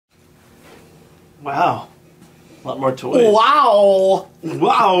Wow. A lot more toys. Wow.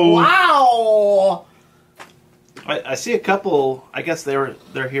 Wow. Wow. I see a couple. I guess they're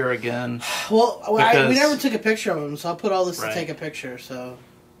here again. Well, we never took a picture of them, so I'll put all this to take a picture. So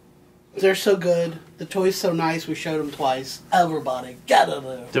they're so good. The toy's so nice. We showed them twice. Everybody, get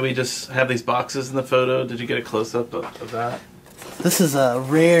it. Did we just have these boxes in the photo? Did you get a close up of that? This is a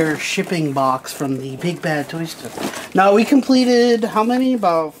rare shipping box from the Big Bad Toy Store. Now we completed how many?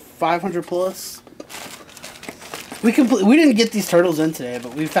 About 500 plus. We didn't get these turtles in today,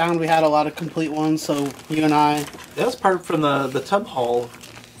 but we found we had a lot of complete ones. So you and I. That was part from the tub haul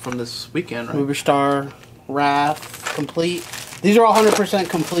from this weekend, right? Uber Star, Wrath, complete. These are all 100%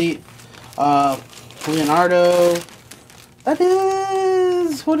 complete. Leonardo. That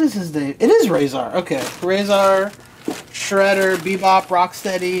is, what is his name? It is Razor. Okay, Razor, Shredder, Bebop,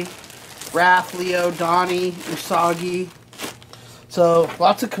 Rocksteady, Wrath, Leo, Donnie, Usagi. So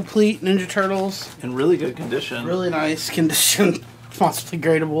lots of complete Ninja Turtles. In really good condition. Really nice condition. Possibly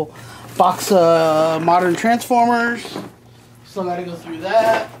gradable. Box of Modern Transformers. Still gotta go through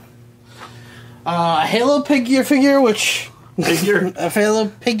that. A Halo figure, which... a Halo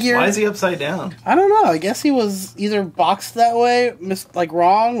figure. Why is he upside down? I don't know. I guess he was either boxed that way,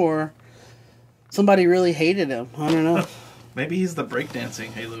 wrong, or somebody really hated him. I don't know. Maybe he's the breakdancing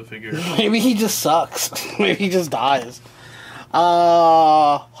Halo figure. Maybe he just sucks. Maybe he just dies.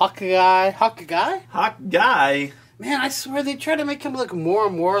 Hawkeye. Hawkeye? Man, I swear they try to make him look more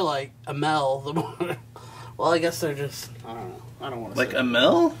and more like Amell. The more, well, I guess they're just, I don't know. I don't want to like say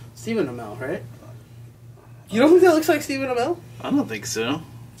Amell? Stephen Amell, right? You don't think that looks like Stephen Amell? I don't think so.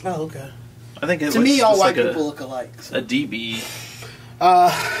 Oh, okay. I think it to me, all white people look alike. So. A DB.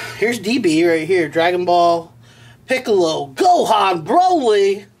 Here's DB right here. Dragon Ball, Piccolo, Gohan,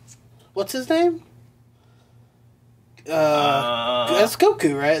 Broly. What's his name? That's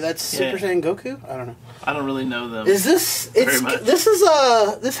Goku, right? That's Super Saiyan Goku? I don't know. I don't really know them. Is this...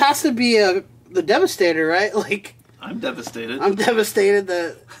 This has to be the Devastator, right? Like... I'm devastated. I'm devastated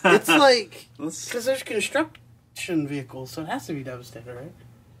that... It's like... Because there's construction vehicles, so it has to be Devastator, right?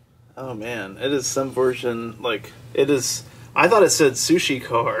 Oh, man. It is some version... Like, it is... I thought it said Sushi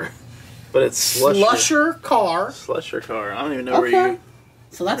Car, but it's Slusher Car. Slusher Car. I don't even know where you...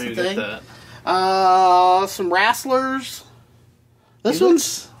 So that's the thing. That. Some Wrestlers. This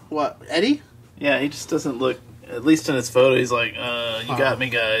one's... What, Eddie? Yeah, he just doesn't look... At least in his photo, he's like, you got me,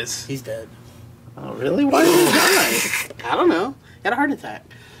 guys. He's dead. Oh, really? Why did he die? I don't know. He had a heart attack.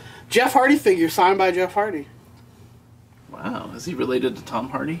 Jeff Hardy figure signed by Jeff Hardy. Wow. Is he related to Tom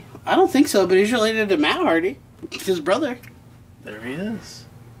Hardy? I don't think so, but he's related to Matt Hardy, his brother. There he is.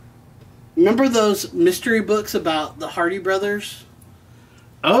 Remember those mystery books about the Hardy brothers?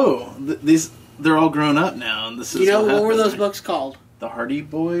 Oh, they're all grown up now. And this is what were those books called? The Hardy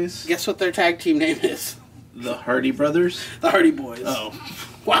Boys? Guess what their tag team name is? The Hardy Brothers? The Hardy Boys. Oh.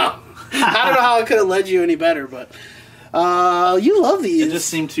 Wow. I don't know how I could have led you any better, but you love these. It just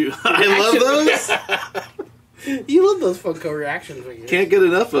seemed to... I love those. You love those Funko reaction figures. Can't get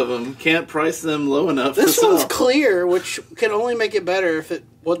enough of them. Can't price them low enough. This one's clear, which can only make it better if it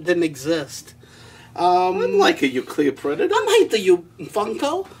didn't exist. I like a Neca Predator. I like the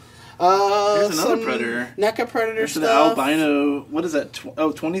Funko. There's another Predator. NECA Predator There's stuff. An albino. What is that?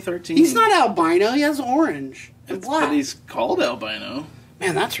 2013. He's not albino. He has orange and black. But he's called albino.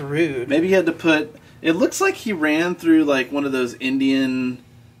 Man, that's rude. Maybe he had to put... It looks like he ran through like one of those Indian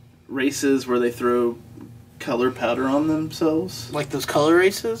races where they throw color powder on themselves. Like those color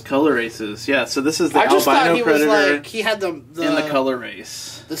races? Color races, yeah. So this is the albino albino Predator. Was like, he had the in the color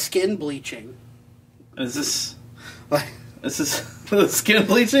race. The skin bleaching. Is this... Is this the skin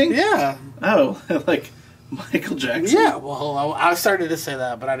bleaching? Yeah. Oh, like Michael Jackson? Yeah, well, I started to say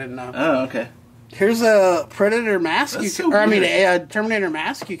that, but I didn't know. Oh, okay. Here's a Predator mask a Terminator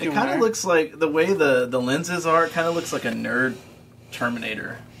mask you can wear. It kind of looks like, the way the lenses are, it kind of looks like a nerd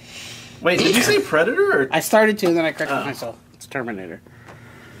Terminator. Wait, did you say Predator? Or? I started to, and then I corrected myself. It's Terminator.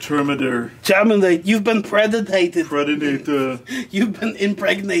 Terminator. You've been predated. Predator. You've been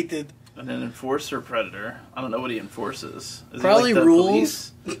impregnated. And an enforcer Predator. I don't know what he enforces. Is probably like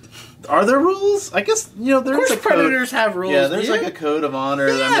rules. Are there rules? I guess, there's of course Predators have rules. Yeah, there's like a code of honor.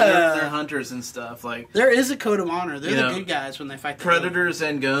 Yeah. I mean, they're hunters and stuff. Like there is a code of honor. They're the good guys when they fight the Predators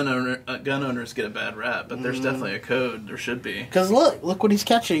and gun owners get a bad rap, but there's definitely a code. There should be. Because look what he's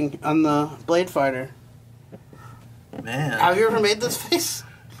catching on the Blade Fighter. Man. Have you ever made this face?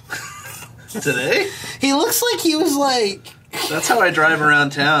 Today? He looks like he was like... That's how I drive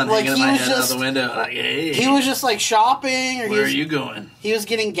around town, like hanging my head out the window. Like, hey. He was just like shopping. Or where are you going? He was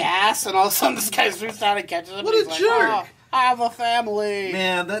getting gas, and all of a sudden this guy swoops down and catches him. What a jerk. I have a family.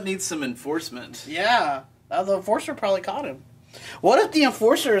 Man, that needs some enforcement. Yeah. The enforcer probably caught him. What if the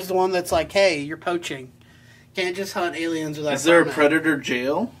enforcer is the one that's like, hey, you're poaching. Can't just hunt aliens without Is there a predator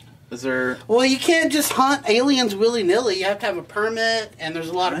jail? Is there... Well, you can't just hunt aliens willy-nilly. You have to have a permit, and there's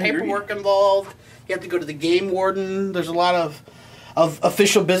a lot of paperwork involved. You have to go to the game warden. There's a lot of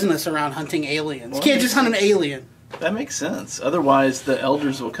official business around hunting aliens. You can't just hunt an alien. That makes sense. Otherwise, the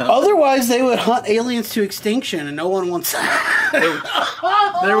elders will come. Otherwise, they would hunt aliens to extinction, and no one wants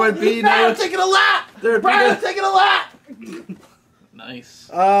that. There would be no... Brian, taking a lap! Brian, taking a lap! Nice.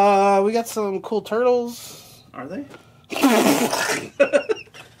 We got some cool turtles. Are they?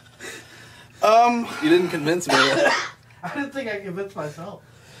 You didn't convince me. I didn't think I convinced myself.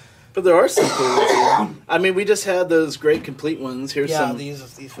 But there are some cool ones here. I mean, we just had those great complete ones. Here's some.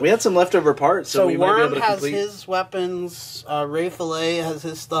 These. We had some leftover parts, so we might be able to complete. Worm has his weapons. Ray Fillet has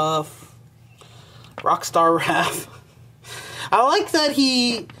his stuff. Rockstar Raph. I like that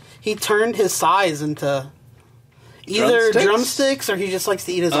he turned his size into either drumsticks or he just likes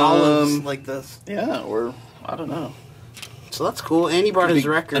to eat his olives like this. Yeah, or I don't know. So that's cool. And he brought his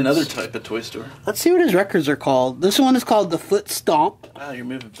records. Another type of toy store. Let's see what his records are called. This one is called the Foot Stomp. Wow, you're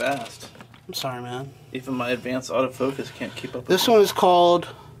moving fast. I'm sorry, man. Even my advanced autofocus can't keep up with this one is called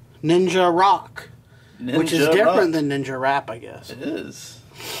Ninja Rock. Which is different than Ninja Rap, I guess. It is.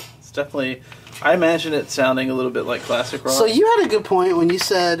 It's definitely... I imagine it sounding a little bit like classic rock. So you had a good point when you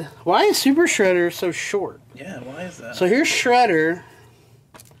said, why is Super Shredder so short? Yeah, why is that? So here's Shredder.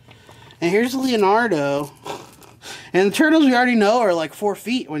 And here's Leonardo. And the turtles we already know are like 4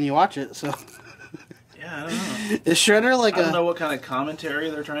 feet when you watch it, so... Yeah, I don't know. Is Shredder like I don't know what kind of commentary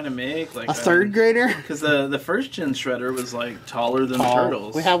they're trying to make. Like a third grader? Because the first gen Shredder was like taller than the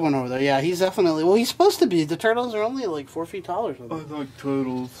turtles. We have one over there. Yeah, he's definitely... Well, he's supposed to be. The turtles are only like 4 feet taller. I like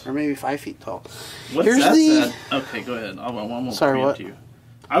turtles. Or maybe 5 feet tall. What's here's that the... sad? Okay, go ahead. I won't Sorry, preempt what? you.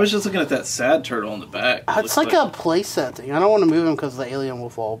 I was just looking at that sad turtle in the back. It's like a playset thing. I don't want to move him because the alien will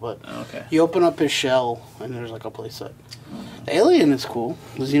fall, but okay. You open up his shell and there's like a playset. The alien is cool.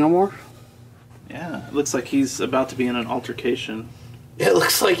 The Xenomorph. Yeah, it looks like he's about to be in an altercation. It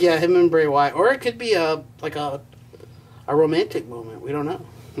looks like, yeah, him and Bray Wyatt. Or it could be a romantic moment. We don't know.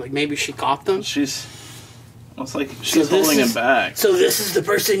 Like maybe she caught them. It's like she's holding him back. So this is the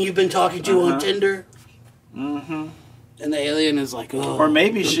person you've been talking to on Tinder? Mm-hmm. And the alien is like, oh. Or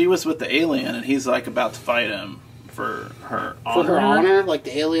maybe she was with the alien and he's like about to fight him for her honor. For her honor? Like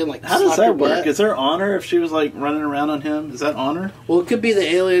the alien, like, how does that work? Is there honor if she was like running around on him? Is that honor? Well, it could be the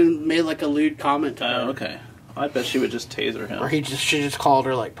alien made like a lewd comment to her. Oh, okay. I bet she would just taser him. Or she just called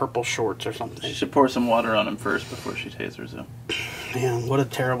her like purple shorts or something. She should pour some water on him first before she tasers him. Man, what a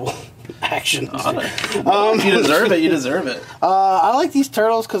terrible action. You deserve it. You deserve it. I like these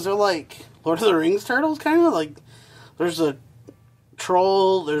turtles because they're like Lord of the Rings turtles, kind of like. There's a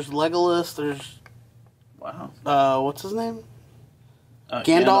troll. There's Legolas. There's what's his name?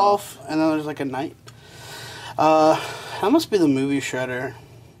 Gandalf. And then there's like a knight. That must be the movie Shredder.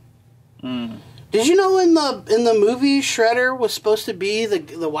 Mm. Did you know in the movie Shredder was supposed to be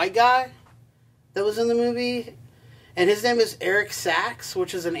the white guy that was in the movie? And his name is Eric Sachs,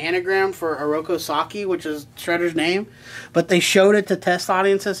 which is an anagram for Oroko Saki, which is Shredder's name. But they showed it to test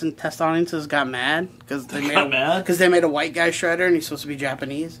audiences, and test audiences got mad because they made a white guy Shredder, and he's supposed to be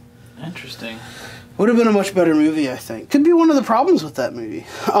Japanese. Interesting. Would have been a much better movie, I think. Could be one of the problems with that movie.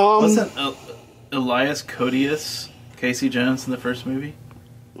 Wasn't Elias Codius Casey Jones in the first movie?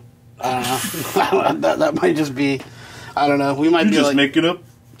 I don't know. that might just be... I don't know. We might be just making up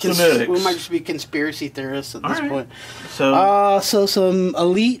genetics. We might just be conspiracy theorists at this point. So some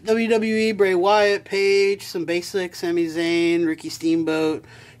elite WWE, Bray Wyatt, Paige, some basic, Sami Zayn, Ricky Steamboat,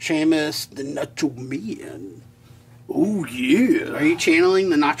 Sheamus, the Nacho Man. Oh, yeah. Are you channeling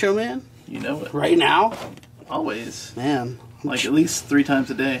the Nacho Man? You know it. Right now? Always. Man. Like at least 3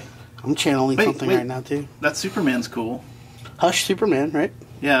 times a day. I'm channeling something right now, too. That Superman's cool. Hush Superman, right?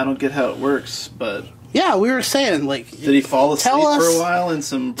 Yeah, I don't get how it works, but... Yeah, we were saying, like... Did he fall asleep for a while in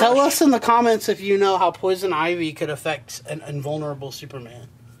some brush? Tell us in the comments if you know how Poison Ivy could affect an invulnerable Superman.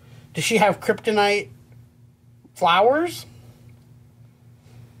 Does she have kryptonite flowers?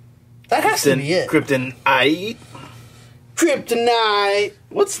 That has to be it. Kryptonite? Kryptonite!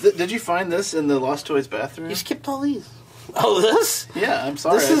 Did you find this in the Lost Toys bathroom? You skipped all these. Oh, this? Yeah, I'm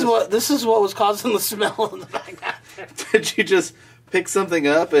sorry. This is what was causing the smell in the back. Did you just pick something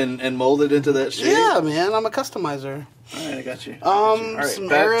up and mold it into that shape? Yeah, man. I'm a customizer. All right, I got you. All right,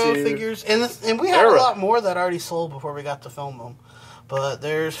 some Arrow figures. And we had a lot more that already sold before we got to film them. But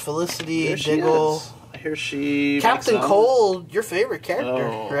there's Felicity, Diggle. I hear she... Captain Cold, your favorite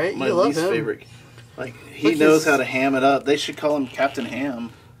character, right? My you love least him. favorite. Like, he knows how to ham it up. They should call him Captain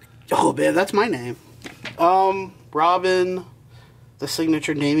Ham. Oh, man, that's my name. Robin, the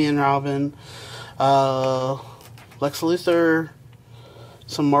signature Damian Robin, Lex Luthor,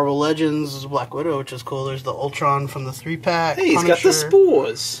 some Marvel Legends, Black Widow, which is cool. There's the Ultron from the 3-pack. Hey, he's got the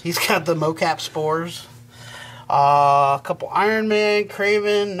spores. He's got the mocap spores. A couple Iron Man,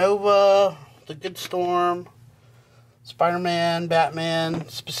 Kraven, Nova, the Good Storm, Spider-Man, Batman,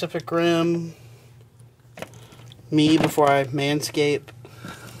 Pacific Rim, me before I manscape.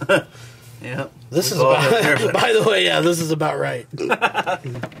 Yep. This is about, by the way, yeah, this is about right.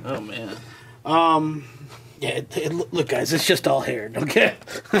 Oh, man. Yeah, look, guys, it's just all haired, okay?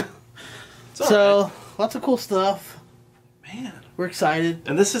 So, right. Lots of cool stuff. Man. We're excited.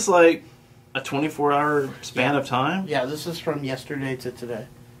 And this is like a 24-hour span of time? Yeah, this is from yesterday to today.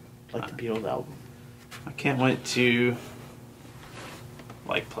 Like the Beatles album. I can't wait to,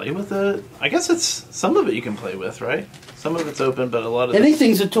 like, play with it. I guess it's, some of it you can play with, right? Some of it's open, but a lot of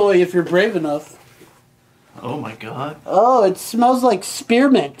anything's a toy if you're brave enough. Oh, my God. Oh, it smells like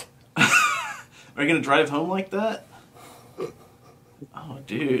spearmint. Are you going to drive home like that? Oh,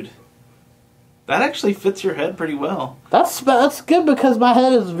 dude. That actually fits your head pretty well. That's good because my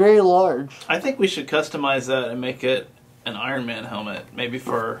head is very large. I think we should customize that and make it an Iron Man helmet, maybe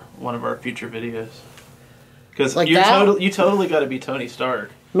for one of our future videos. Because like you totally got to be Tony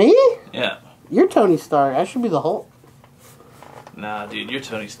Stark. Me? Yeah. You're Tony Stark. I should be the Hulk. Nah, dude, you're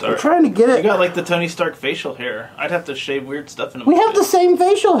Tony Stark. I'm trying to get it. You got like the Tony Stark facial hair. I'd have to shave weird stuff in a We have the same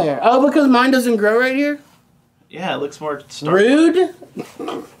facial hair. Oh, because mine doesn't grow right here? Yeah, it looks more Stark. Rude?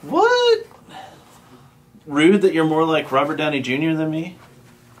 What? Rude that you're more like Robert Downey Jr. than me?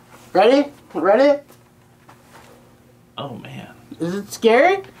 Ready? Ready? Oh, man. Is it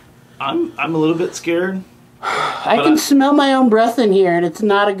scary? I'm a little bit scared. I can smell my own breath in here, and it's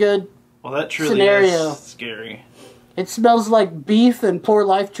not a good that truly scenario. is scary. It smells like beef and poor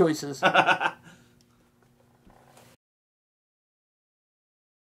life choices.